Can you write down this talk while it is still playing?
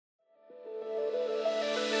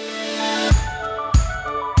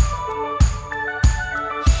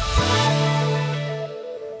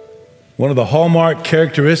One of the hallmark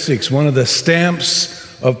characteristics, one of the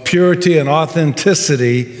stamps of purity and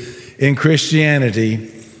authenticity in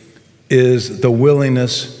Christianity is the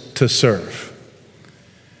willingness to serve.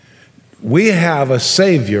 We have a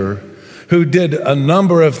Savior who did a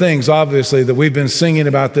number of things, obviously, that we've been singing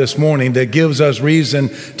about this morning that gives us reason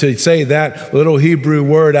to say that little Hebrew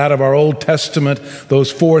word out of our Old Testament,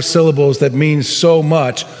 those 4 syllables that mean so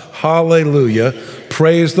much. Hallelujah.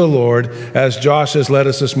 Praise the Lord, as Josh has led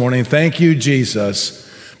us this morning. Thank you, Jesus,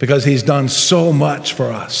 because he's done so much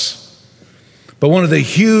for us. But one of the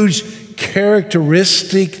huge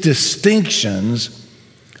characteristic distinctions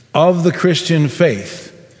of the Christian faith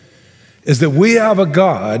is that we have a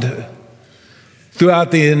God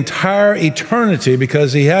throughout the entire eternity,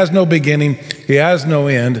 because he has no beginning, he has no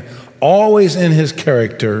end, always in his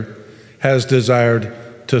character has desired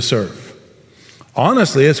to serve.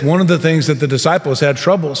 Honestly, it's one of the things that the disciples had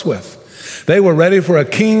troubles with. They were ready for a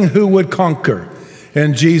king who would conquer,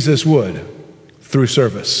 and Jesus would, through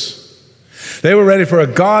service. They were ready for a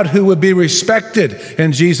God who would be respected,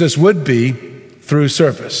 and Jesus would be through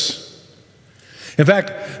service. In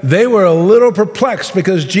fact, they were a little perplexed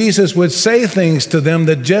because Jesus would say things to them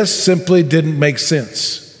that just simply didn't make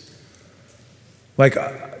sense. Like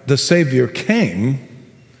the Savior came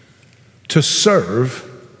to serve,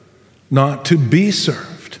 not to be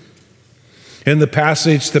served. In the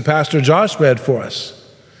passage that Pastor Josh read for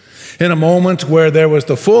us, in a moment where there was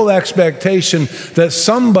the full expectation that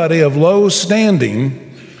somebody of low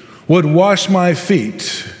standing would wash my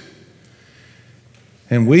feet,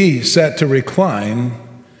 and we sat to recline,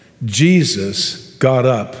 Jesus got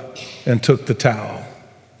up and took the towel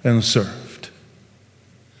and served.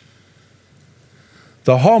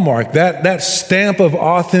 The hallmark, that stamp of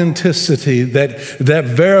authenticity that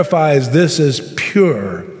verifies this is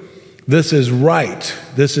pure, this is right,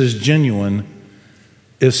 this is genuine,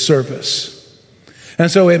 is service.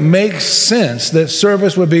 And so it makes sense that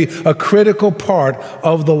service would be a critical part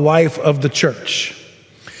of the life of the church.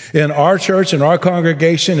 In our church, in our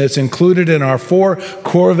congregation, it's included in our 4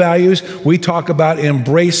 core values. We talk about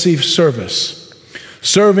embracive service,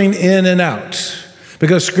 serving in and out,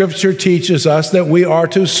 because Scripture teaches us that we are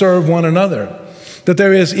to serve one another, that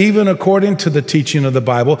there is, even according to the teaching of the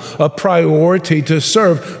Bible, a priority to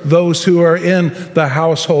serve those who are in the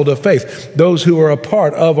household of faith, those who are a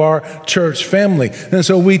part of our church family. And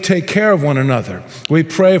so we take care of one another. We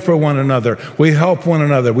pray for one another. We help one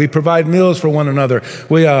another. We provide meals for one another.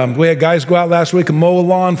 We had guys go out last week and mow a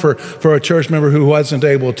lawn for a church member who wasn't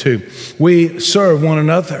able to. We serve one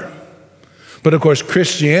another. But of course,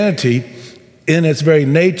 Christianity, in its very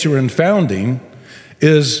nature and founding,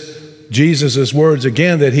 is Jesus' words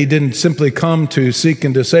again, that he didn't simply come to seek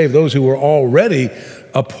and to save those who were already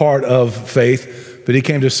a part of faith, but he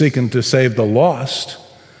came to seek and to save the lost.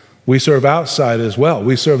 We serve outside as well.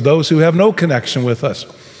 We serve those who have no connection with us.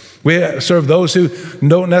 We serve those who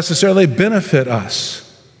don't necessarily benefit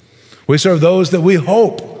us. We serve those that we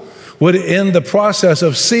hope would, in the process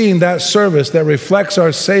of seeing that service that reflects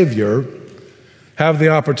our Savior, have the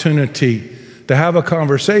opportunity to have a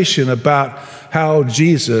conversation about how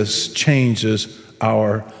Jesus changes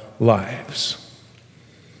our lives.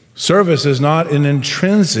 Service is not an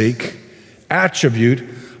intrinsic attribute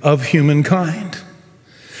of humankind.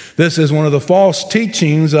 This is one of the false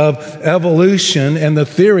teachings of evolution and the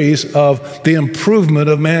theories of the improvement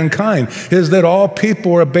of mankind, is that all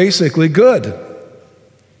people are basically good.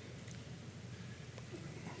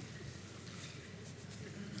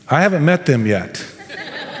 I haven't met them yet.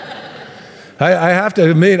 I have to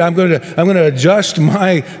admit, I'm going to adjust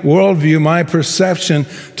my worldview, my perception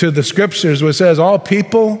to the Scriptures, which says all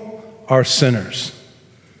people are sinners,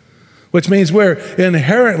 which means we're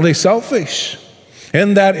inherently selfish.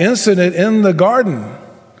 In that incident in the garden,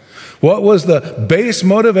 what was the base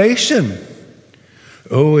motivation?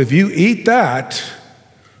 Oh, if you eat that,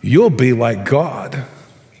 you'll be like God.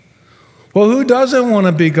 Well, who doesn't want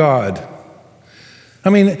to be God?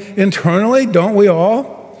 I mean, internally, don't we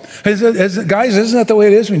all? Guys, isn't that the way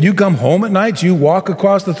it is? When you come home at night, you walk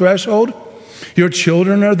across the threshold, your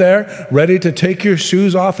children are there ready to take your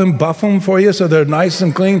shoes off and buff them for you so they're nice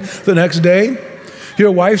and clean the next day.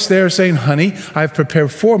 Your wife's there saying, honey, I've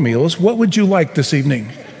prepared 4 meals. What would you like this evening?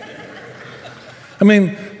 I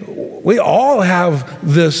mean, we all have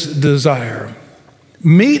this desire.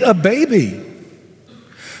 Meet a baby.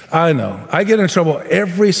 I know, I get in trouble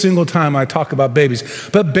every single time I talk about babies,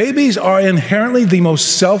 but babies are inherently the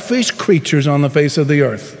most selfish creatures on the face of the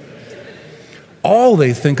earth. All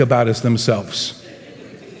they think about is themselves.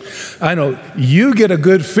 I know, you get a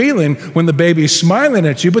good feeling when the baby's smiling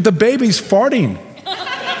at you, but the baby's farting.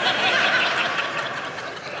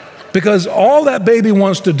 Because all that baby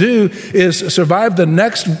wants to do is survive the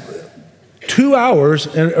next 2 hours,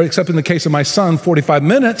 except in the case of my son, 45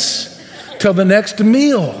 minutes, till the next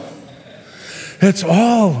meal. It's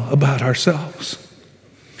all about ourselves.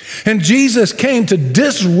 And Jesus came to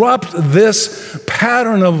disrupt this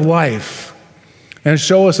pattern of life and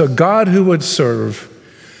show us a God who would serve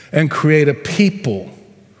and create a people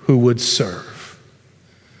who would serve,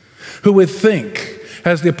 who would think,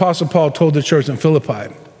 as the Apostle Paul told the church in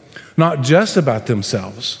Philippi, not just about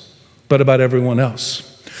themselves, but about everyone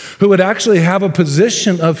else, who would actually have a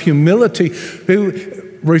position of humility, who,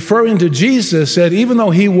 referring to Jesus, said even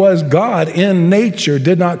though he was God in nature,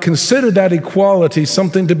 did not consider that equality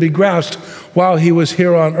something to be grasped while he was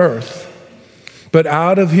here on earth, but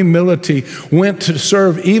out of humility went to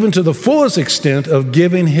serve even to the fullest extent of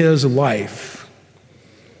giving his life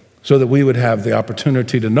so that we would have the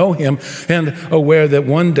opportunity to know him, and aware that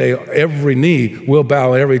one day every knee will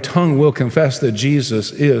bow, every tongue will confess that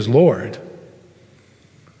Jesus is Lord.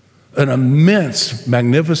 An immense,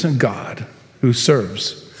 magnificent God who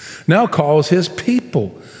serves now calls his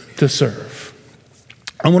people to serve.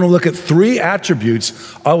 I want to look at 3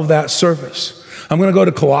 attributes of that service. I'm going to go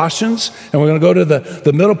to Colossians, and we're going to go to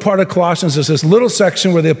the middle part of Colossians. There's this little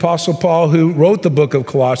section where the Apostle Paul, who wrote the book of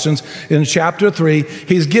Colossians, in chapter 3,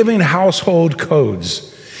 he's giving household codes.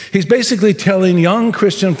 He's basically telling young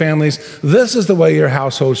Christian families, this is the way your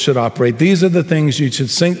household should operate. These are the things you should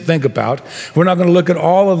think about. We're not going to look at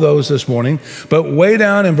all of those this morning, but way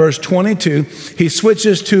down in verse 22, he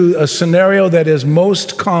switches to a scenario that is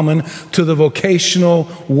most common to the vocational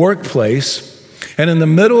workplace. And in the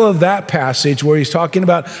middle of that passage where he's talking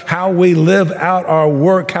about how we live out our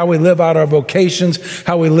work, how we live out our vocations,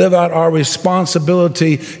 how we live out our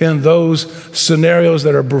responsibility in those scenarios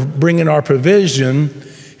that are bringing our provision,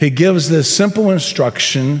 he gives this simple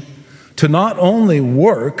instruction to not only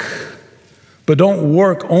work, but don't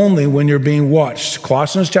work only when you're being watched.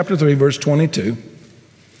 Colossians chapter 3, verse 22.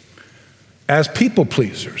 As people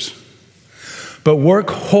pleasers, but work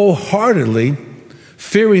wholeheartedly,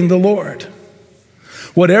 fearing the Lord.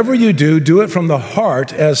 Whatever you do, do it from the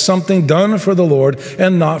heart as something done for the Lord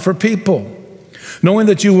and not for people, knowing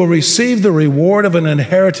that you will receive the reward of an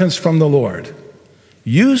inheritance from the Lord.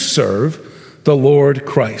 You serve the Lord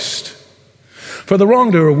Christ. For the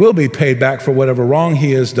wrongdoer will be paid back for whatever wrong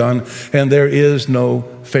he has done, and there is no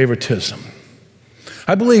favoritism.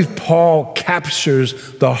 I believe Paul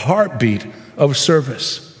captures the heartbeat of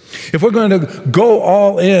service. If we're going to go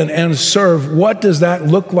all in and serve, what does that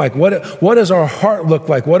look like? What does our heart look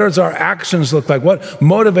like? What does our actions look like? What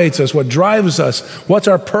motivates us? What drives us? What's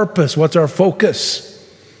our purpose? What's our focus?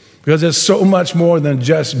 Because it's so much more than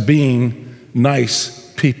just being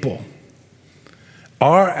nice people.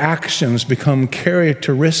 Our actions become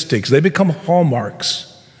characteristics. They become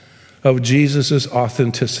hallmarks of Jesus'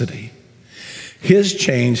 authenticity, his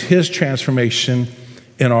change, his transformation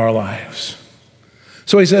in our lives.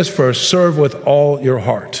 So he says first, serve with all your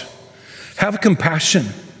heart. Have compassion.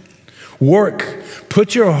 Work.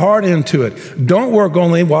 Put your heart into it. Don't work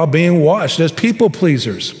only while being watched as people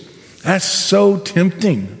pleasers. That's so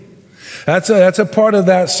tempting. That's a part of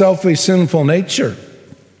that selfish, sinful nature.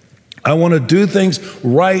 I want to do things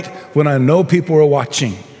right when I know people are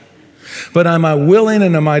watching. But am I willing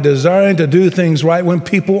and am I desiring to do things right when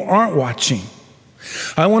people aren't watching?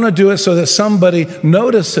 I want to do it so that somebody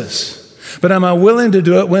notices. But am I willing to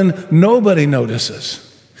do it when nobody notices?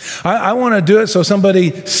 I want to do it so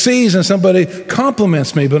somebody sees and somebody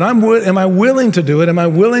compliments me, but am I willing to do it? Am I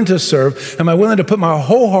willing to serve? Am I willing to put my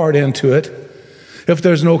whole heart into it if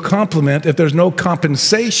there's no compliment, if there's no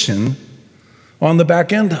compensation on the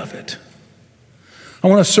back end of it? I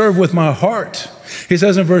want to serve with my heart. He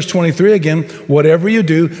says in verse 23 again, whatever you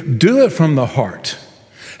do, do it from the heart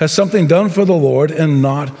as something done for the Lord and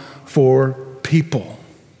not for people.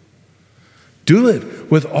 Do it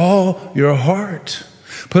with all your heart.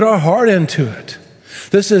 Put our heart into it.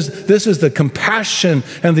 This is the compassion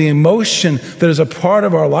and the emotion that is a part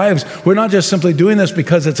of our lives. We're not just simply doing this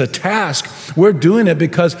because it's a task. We're doing it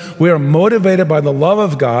because we are motivated by the love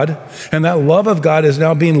of God, and that love of God is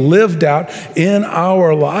now being lived out in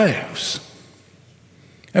our lives.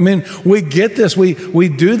 I mean, we get this. We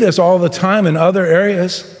do this all the time in other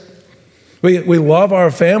areas. We love our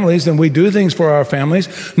families and we do things for our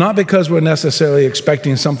families, not because we're necessarily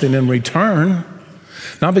expecting something in return,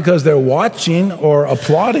 not because they're watching or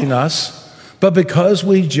applauding us, but because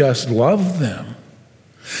we just love them.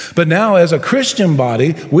 But now as a Christian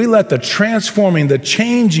body, we let the transforming, the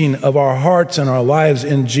changing of our hearts and our lives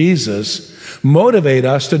in Jesus motivate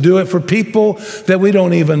us to do it for people that we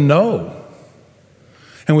don't even know.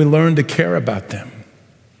 And we learn to care about them.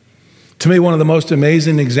 To me, one of the most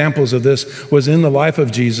amazing examples of this was in the life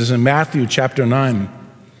of Jesus in Matthew chapter 9.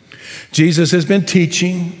 Jesus has been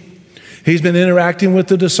teaching. He's been interacting with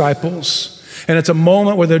the disciples. And it's a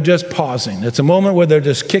moment where they're just pausing. It's a moment where they're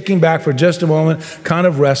just kicking back for just a moment, kind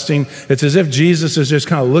of resting. It's as if Jesus is just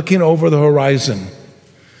kind of looking over the horizon.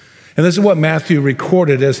 And this is what Matthew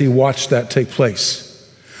recorded as he watched that take place.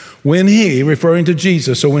 When he, referring to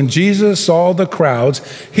Jesus, so when Jesus saw the crowds,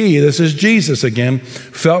 he, this is Jesus again,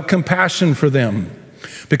 felt compassion for them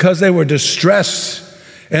because they were distressed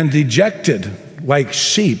and dejected like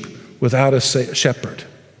sheep without a shepherd.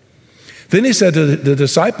 Then he said to the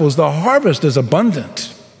disciples, the harvest is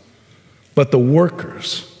abundant, but the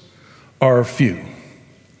workers are few.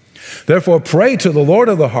 Therefore, pray to the Lord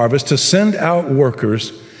of the harvest to send out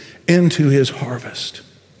workers into his harvest.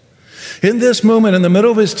 In this moment, in the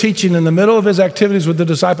middle of his teaching, in the middle of his activities with the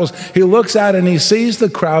disciples, he looks out and he sees the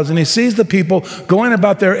crowds and he sees the people going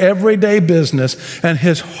about their everyday business, and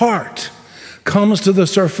his heart comes to the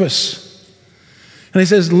surface. And he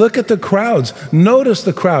says, look at the crowds. Notice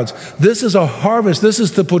the crowds. This is a harvest. This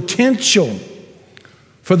is the potential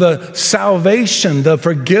for the salvation, the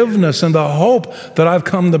forgiveness, and the hope that I've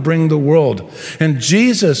come to bring the world. And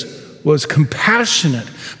Jesus was compassionate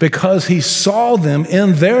because he saw them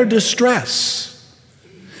in their distress.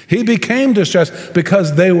 He became distressed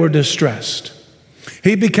because they were distressed.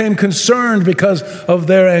 He became concerned because of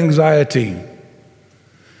their anxiety.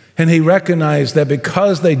 And he recognized that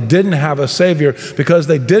because they didn't have a Savior, because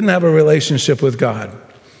they didn't have a relationship with God,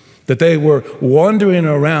 that they were wandering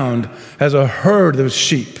around as a herd of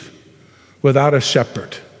sheep without a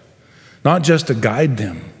shepherd, not just to guide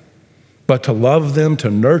them, but to love them, to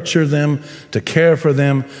nurture them, to care for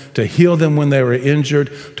them, to heal them when they were injured,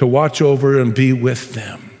 to watch over and be with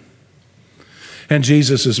them. And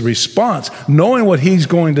Jesus' response, knowing what he's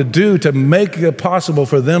going to do to make it possible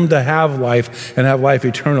for them to have life and have life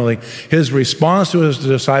eternally, his response to his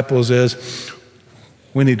disciples is,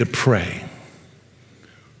 we need to pray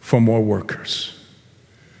for more workers.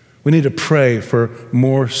 We need to pray for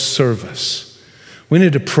more service. We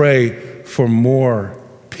need to pray for more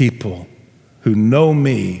people who know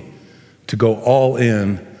me to go all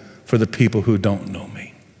in for the people who don't know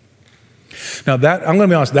me. Now that, I'm going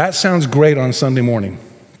to be honest, that sounds great on Sunday morning.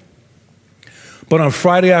 But on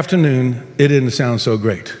Friday afternoon, it didn't sound so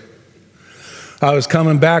great. I was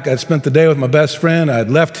coming back. I'd spent the day with my best friend.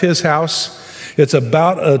 I'd left his house. It's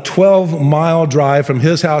about a 12-mile drive from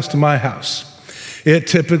his house to my house. It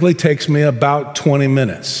typically takes me about 20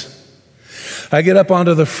 minutes. I get up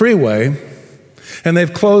onto the freeway, and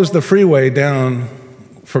they've closed the freeway down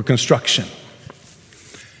for construction.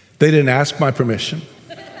 They didn't ask my permission.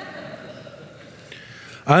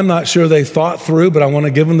 I'm not sure they thought through, but I want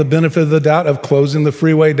to give them the benefit of the doubt of closing the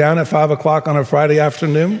freeway down at 5 o'clock on a Friday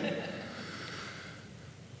afternoon.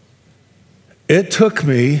 It took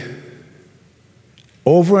me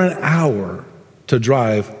over an hour to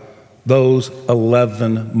drive those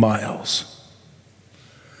 11 miles.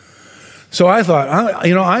 So I thought,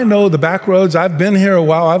 I know the back roads. I've been here a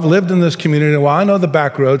while. I've lived in this community a while. I know the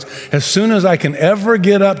back roads. As soon as I can ever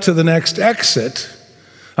get up to the next exit,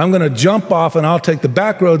 I'm going to jump off and I'll take the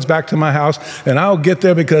back roads back to my house, and I'll get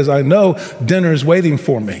there because I know dinner's waiting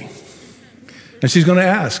for me. And she's going to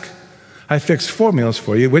ask, I fixed 4 meals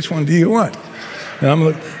for you. Which one do you want?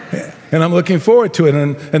 And I'm looking forward to it.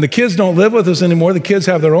 And the kids don't live with us anymore. The kids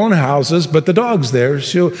have their own houses, but the dog's there.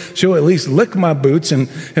 She'll at least lick my boots and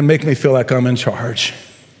make me feel like I'm in charge.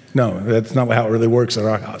 No, that's not how it really works at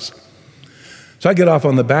our house. So I get off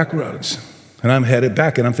on the back roads, and I'm headed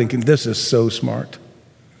back, and I'm thinking, this is so smart.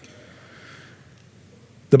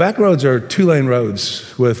 The back roads are 2-lane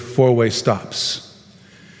roads with 4-way stops.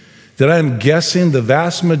 That I'm guessing the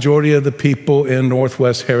vast majority of the people in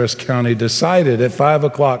Northwest Harris County decided at 5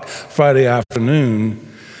 o'clock Friday afternoon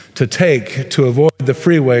to take to avoid the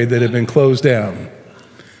freeway that had been closed down.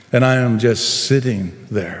 And I am just sitting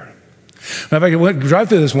there. Now, if I could drive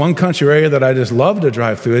through this one country area that I just love to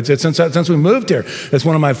drive through, it's since we moved here, it's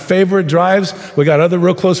one of my favorite drives. We got other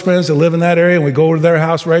real close friends that live in that area, and we go over to their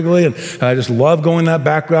house regularly, and I just love going that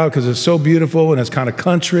back route because it's so beautiful, and it's kind of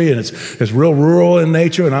country, and it's real rural in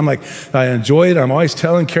nature, and I enjoy it. I'm always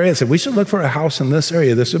telling Carrie, I said, we should look for a house in this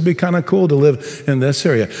area. This would be kind of cool to live in this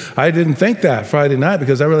area. I didn't think that Friday night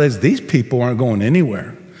because I realized these people aren't going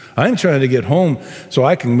anywhere. I'm trying to get home so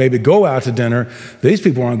I can maybe go out to dinner. These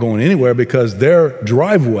people aren't going anywhere because their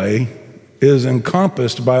driveway is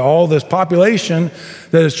encompassed by all this population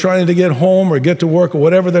that is trying to get home or get to work or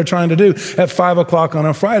whatever they're trying to do at 5 o'clock on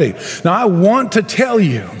a Friday. Now, I want to tell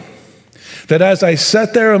you that as I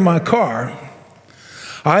sat there in my car,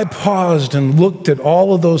 I paused and looked at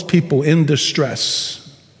all of those people in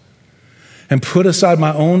distress and put aside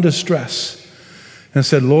my own distress and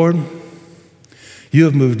said, Lord, you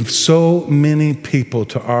have moved so many people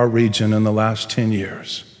to our region in the last 10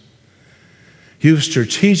 years. You've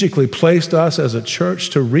strategically placed us as a church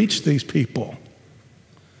to reach these people.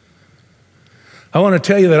 I want to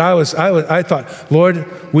tell you that I thought,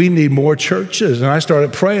 Lord, we need more churches. And I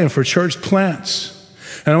started praying for church plants.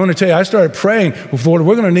 And I want to tell you, I started praying, Lord,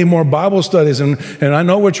 we're going to need more Bible studies. And I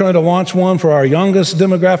know we're trying to launch one for our youngest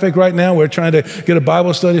demographic right now. We're trying to get a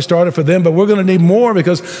Bible study started for them, but we're going to need more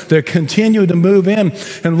because they're continuing to move in.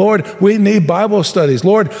 And Lord, we need Bible studies.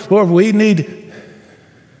 Lord, we need...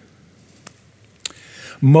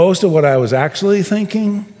 Most of what I was actually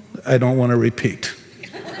thinking, I don't want to repeat.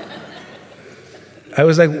 I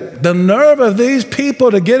was like, the nerve of these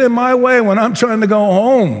people to get in my way when I'm trying to go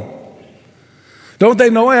home. Don't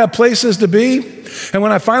they know I have places to be? And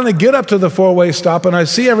when I finally get up to the four-way stop and I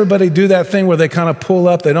see everybody do that thing where they kind of pull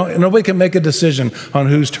up, nobody can make a decision on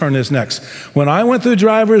whose turn is next. When I went through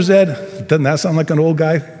driver's ed, doesn't that sound like an old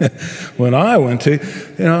guy? When I went to,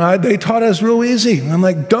 they taught us real easy. I'm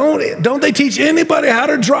like, don't they teach anybody how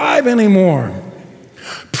to drive anymore?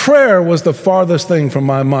 Prayer was the farthest thing from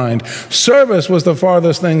my mind. Service was the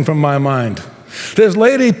farthest thing from my mind. This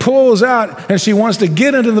lady pulls out and she wants to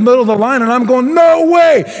get into the middle of the line, and I'm going, no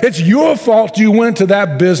way. It's your fault you went to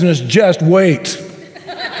that business. Just wait.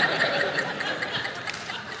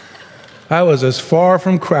 I was as far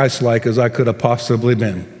from Christ-like as I could have possibly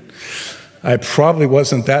been. I probably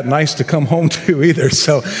wasn't that nice to come home to either.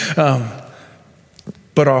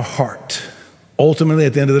 But our heart, ultimately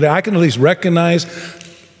at the end of the day, I can at least recognize,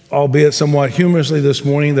 albeit somewhat humorously this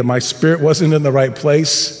morning, that my spirit wasn't in the right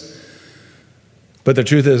place. But the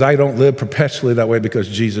truth is, I don't live perpetually that way because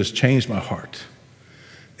Jesus changed my heart.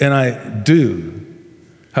 And I do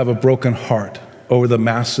have a broken heart over the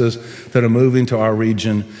masses that are moving to our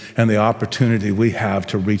region and the opportunity we have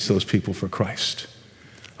to reach those people for Christ.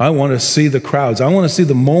 I want to see the crowds. I want to see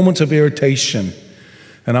the moments of irritation.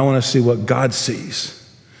 And I want to see what God sees.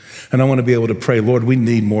 And I want to be able to pray, Lord, we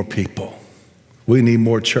need more people. We need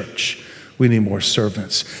more church. We need more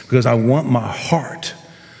servants. Because I want my heart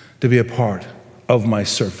to be a part of my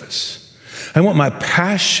service. I want my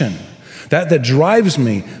passion, that drives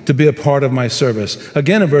me to be a part of my service.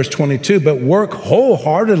 Again in verse 22, but work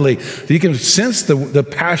wholeheartedly. You can sense the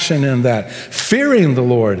passion in that. Fearing the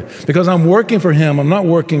Lord, because I'm working for Him, I'm not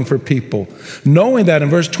working for people. Knowing that in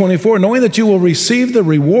verse 24, knowing that you will receive the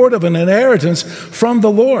reward of an inheritance from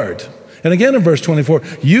the Lord. And again in verse 24,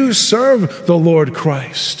 you serve the Lord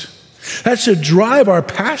Christ. That should drive our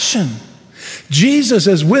passion. Jesus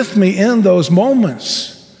is with me in those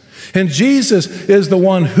moments. And Jesus is the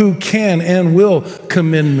one who can and will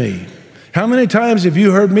commend me. How many times have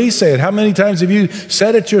you heard me say it? How many times have you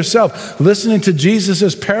said it yourself? Listening to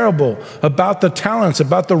Jesus' parable about the talents,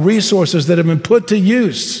 about the resources that have been put to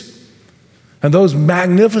use. And those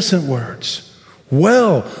magnificent words.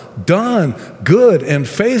 Well done, good and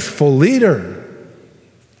faithful leader.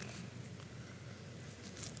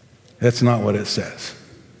 That's not what it says.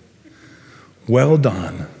 Well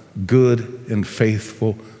done, good and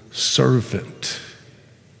faithful servant.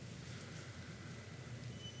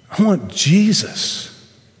 I want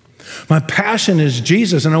Jesus. My passion is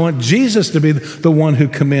Jesus, and I want Jesus to be the one who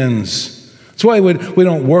commends. That's why we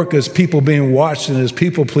don't work as people being watched and as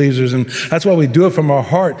people pleasers, and that's why we do it from our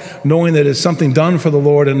heart, knowing that it's something done for the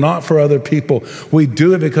Lord and not for other people. We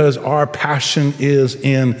do it because our passion is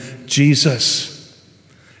in Jesus.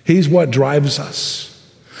 He's what drives us.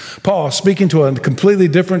 Paul, speaking to a completely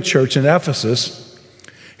different church in Ephesus,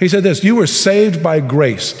 he said this, you were saved by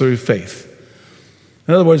grace through faith.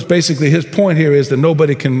 In other words, basically his point here is that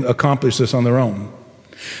nobody can accomplish this on their own.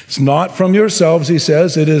 It's not from yourselves, he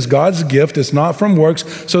says. It is God's gift. It's not from works,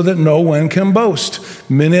 so that no one can boast.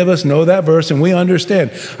 Many of us know that verse, and we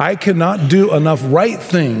understand. I cannot do enough right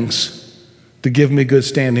things to give me good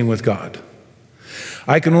standing with God.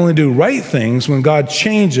 I can only do right things when God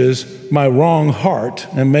changes my wrong heart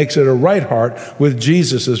and makes it a right heart with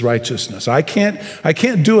Jesus' righteousness. I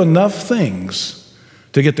can't do enough things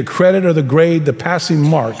to get the credit or the grade, the passing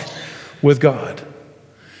mark with God.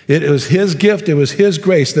 It was His gift, it was His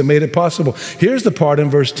grace that made it possible. Here's the part in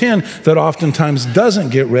verse 10 that oftentimes doesn't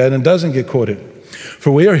get read and doesn't get quoted.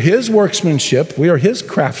 For we are His workmanship, we are His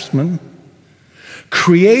craftsmen,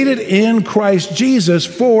 created in Christ Jesus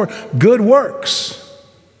for good works,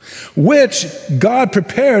 which God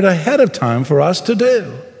prepared ahead of time for us to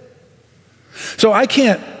do. So I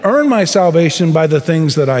can't earn my salvation by the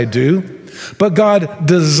things that I do, but God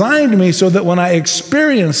designed me so that when I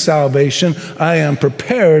experience salvation, I am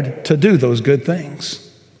prepared to do those good things.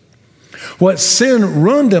 What sin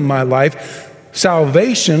ruined in my life,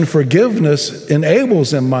 salvation, forgiveness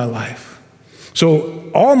enables in my life. So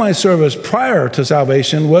all my service prior to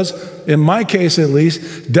salvation was, in my case at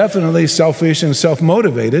least, definitely selfish and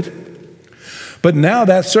self-motivated. But now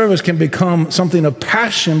that service can become something of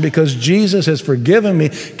passion because Jesus has forgiven me,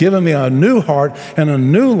 given me a new heart and a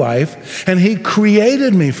new life, and He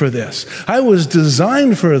created me for this. I was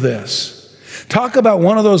designed for this. Talk about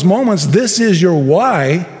one of those moments, this is your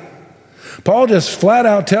why. Paul just flat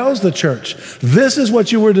out tells the church, this is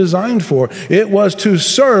what you were designed for. It was to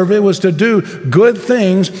serve, it was to do good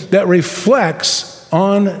things that reflects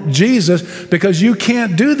on Jesus, because you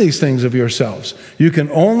can't do these things of yourselves. You can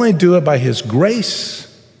only do it by His grace,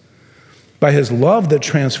 by His love that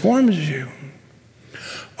transforms you.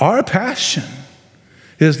 Our passion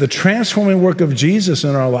is the transforming work of Jesus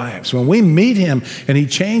in our lives. When we meet Him and He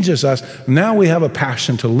changes us, now we have a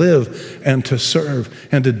passion to live and to serve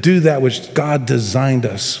and to do that which God designed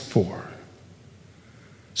us for.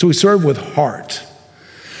 So we serve with heart.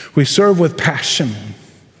 We serve with passion.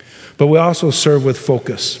 But we also serve with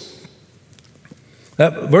focus.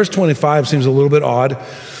 That verse 25 seems a little bit odd,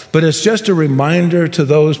 but it's just a reminder to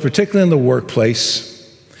those, particularly in the workplace,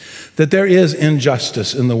 that there is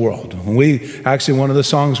injustice in the world. One of the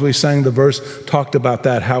songs we sang, the verse talked about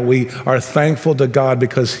that, how we are thankful to God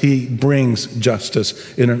because He brings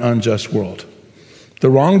justice in an unjust world. The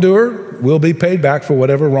wrongdoer will be paid back for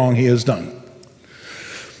whatever wrong he has done.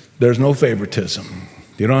 There's no favoritism.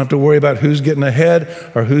 You don't have to worry about who's getting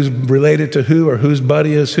ahead or who's related to who or whose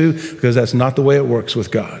buddy is who, because that's not the way it works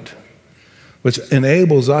with God. Which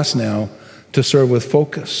enables us now to serve with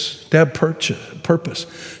focus, to have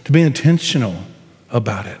purpose, to be intentional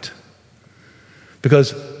about it.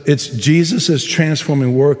 Because it's Jesus'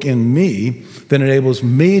 transforming work in me that enables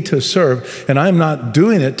me to serve. And I'm not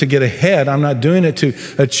doing it to get ahead. I'm not doing it to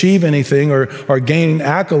achieve anything or gain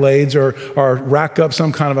accolades or rack up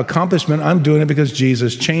some kind of accomplishment. I'm doing it because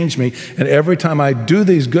Jesus changed me. And every time I do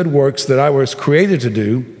these good works that I was created to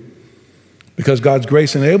do, because God's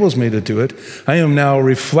grace enables me to do it, I am now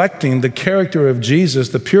reflecting the character of Jesus,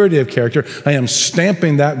 the purity of character. I am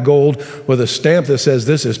stamping that gold with a stamp that says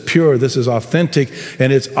this is pure, this is authentic,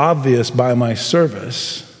 and it's obvious by my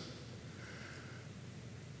service.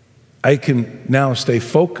 I can now stay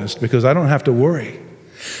focused because I don't have to worry.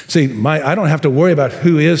 See, I don't have to worry about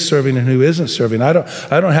who is serving and who isn't serving. I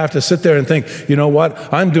don't have to sit there and think, you know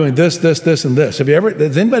what, I'm doing this, and this.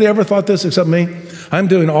 Has anybody ever thought this except me? I'm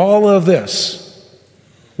doing all of this.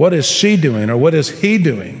 What is she doing, or what is he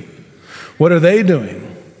doing? What are they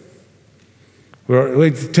doing?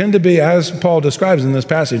 We tend to be, as Paul describes in this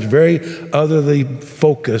passage, very otherly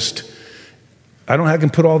focused. I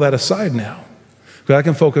can put all that aside now. Because I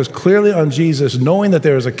can focus clearly on Jesus, knowing that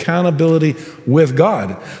there is accountability with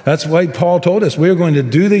God. That's why Paul told us we're going to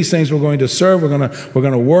do these things. We're going to serve. We're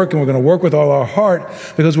going to work, and we're going to work with all our heart,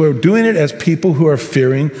 because we're doing it as people who are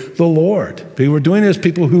fearing the Lord. We're doing it as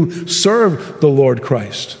people who serve the Lord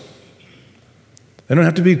Christ. I don't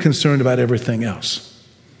have to be concerned about everything else,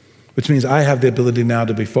 which means I have the ability now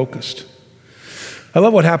to be focused. I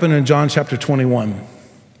love what happened in John chapter 21.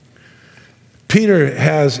 Peter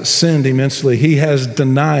has sinned immensely. He has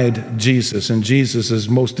denied Jesus in Jesus'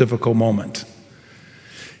 most difficult moment.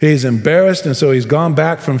 He's embarrassed, and so he's gone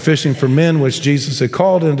back from fishing for men, which Jesus had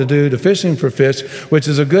called him to do, to fishing for fish, which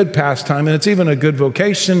is a good pastime, and it's even a good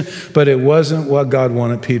vocation, but it wasn't what God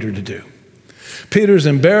wanted Peter to do. Peter's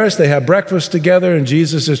embarrassed. They have breakfast together, and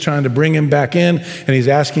Jesus is trying to bring him back in, and he's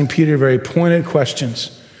asking Peter very pointed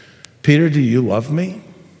questions. Peter, do you love me?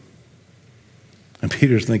 And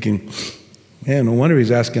Peter's thinking, man, no wonder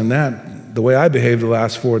he's asking that. The way I behaved the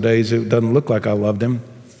last 4 days, it doesn't look like I loved him.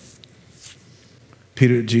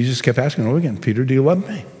 Jesus kept asking him again, Peter, do you love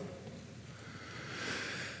me?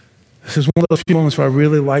 This is one of those few moments where I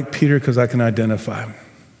really like Peter because I can identify him.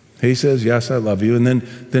 He says, yes, I love you. And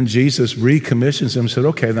then Jesus recommissions him and said,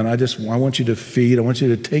 okay, then I want you to feed. I want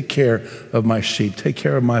you to take care of my sheep, take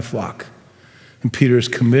care of my flock. And Peter is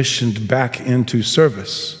commissioned back into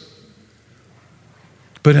service.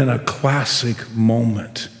 But in a classic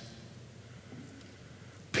moment,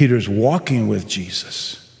 Peter's walking with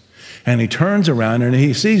Jesus, and he turns around and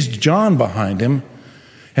he sees John behind him,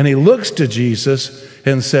 and he looks to Jesus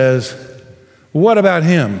and says, what about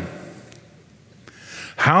him?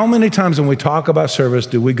 How many times when we talk about service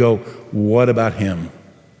do we go, what about him?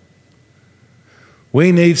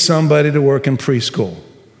 We need somebody to work in preschool.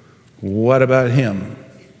 What about him?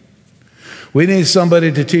 We need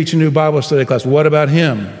somebody to teach a new Bible study class. What about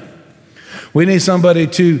him? We need somebody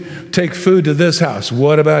to take food to this house.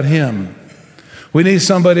 What about him? We need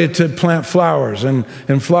somebody to plant flowers and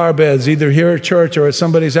flower beds, either here at church or at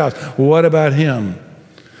somebody's house. What about him?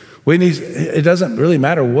 It doesn't really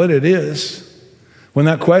matter what it is. When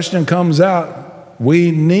that question comes out, we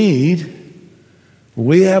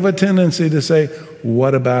have a tendency to say,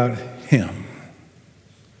 what about him?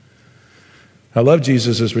 I love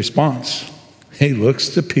Jesus' response. He looks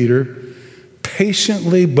to Peter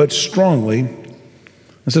patiently but strongly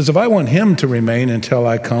and says, if I want him to remain until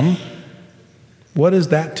I come, what is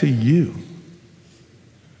that to you?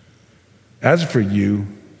 As for you,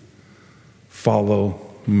 follow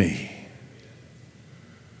me.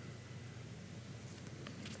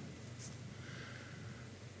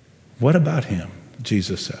 What about him?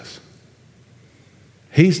 Jesus says.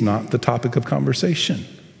 He's not the topic of conversation.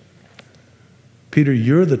 Peter,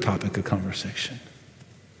 you're the topic of conversation.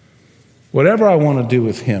 Whatever I want to do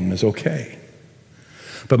with him is okay.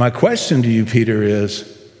 But my question to you, Peter,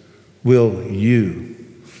 is, will you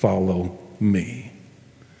follow me?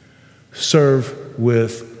 Serve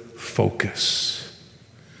with focus.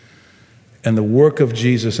 And the work of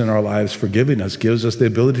Jesus in our lives, forgiving us, gives us the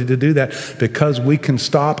ability to do that because we can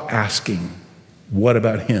stop asking, what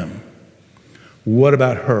about him? What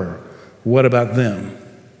about her? What about them?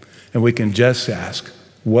 And we can just ask,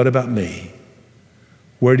 what about me?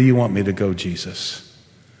 Where do you want me to go, Jesus?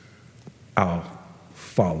 I'll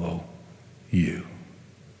follow you.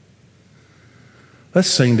 Let's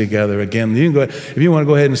sing together again. If you want to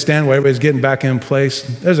go ahead and stand while everybody's getting back in place.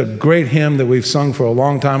 There's a great hymn that we've sung for a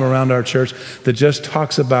long time around our church that just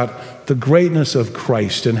talks about the greatness of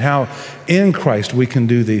Christ and how in Christ we can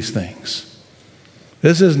do these things.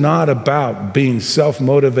 This is not about being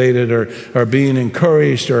self-motivated or being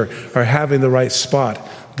encouraged or having the right spot.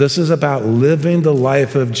 This is about living the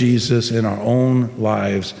life of Jesus in our own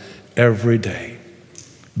lives every day.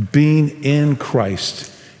 Being in Christ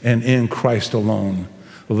and in Christ alone.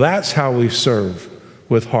 That's how we serve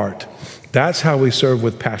with heart. That's how we serve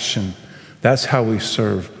with passion. That's how we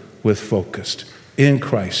serve with focus. In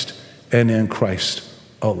Christ and in Christ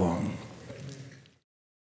alone.